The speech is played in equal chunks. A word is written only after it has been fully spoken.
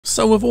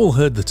So we've all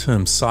heard the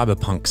terms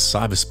cyberpunk,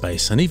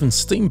 cyberspace, and even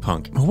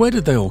steampunk. Where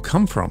did they all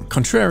come from?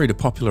 Contrary to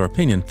popular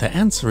opinion, the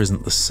answer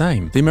isn't the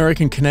same. The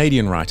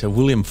American-Canadian writer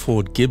William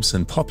Ford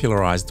Gibson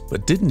popularized,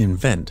 but didn't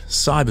invent,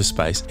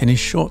 cyberspace in his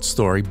short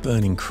story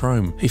Burning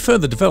Chrome. He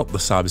further developed the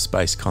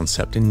cyberspace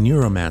concept in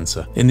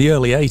Neuromancer. In the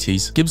early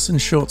 80s,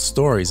 Gibson's short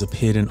stories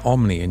appeared in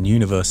Omni and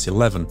Universe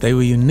 11. They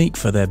were unique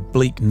for their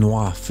bleak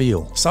noir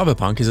feel.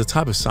 Cyberpunk is a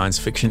type of science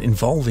fiction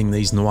involving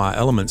these noir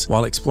elements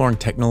while exploring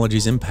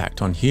technology's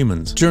impact on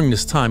humans. During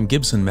this time,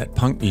 Gibson met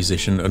punk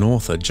musician and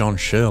author John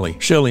Shirley.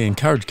 Shirley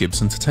encouraged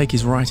Gibson to take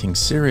his writing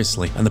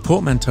seriously, and the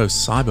portmanteau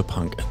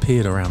cyberpunk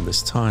appeared around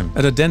this time.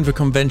 At a Denver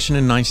convention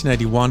in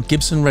 1981,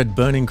 Gibson read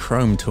Burning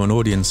Chrome to an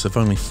audience of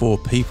only 4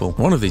 people.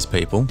 One of these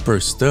people,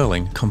 Bruce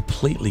Sterling,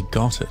 completely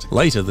got it.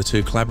 Later, the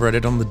two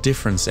collaborated on the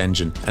Difference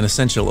engine, an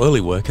essential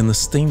early work in the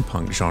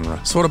steampunk genre.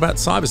 So what about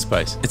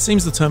cyberspace? It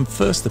seems the term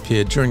first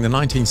appeared during the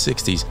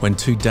 1960s when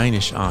 2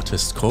 Danish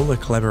artists called their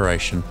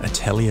collaboration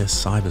Atelier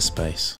Cyberspace.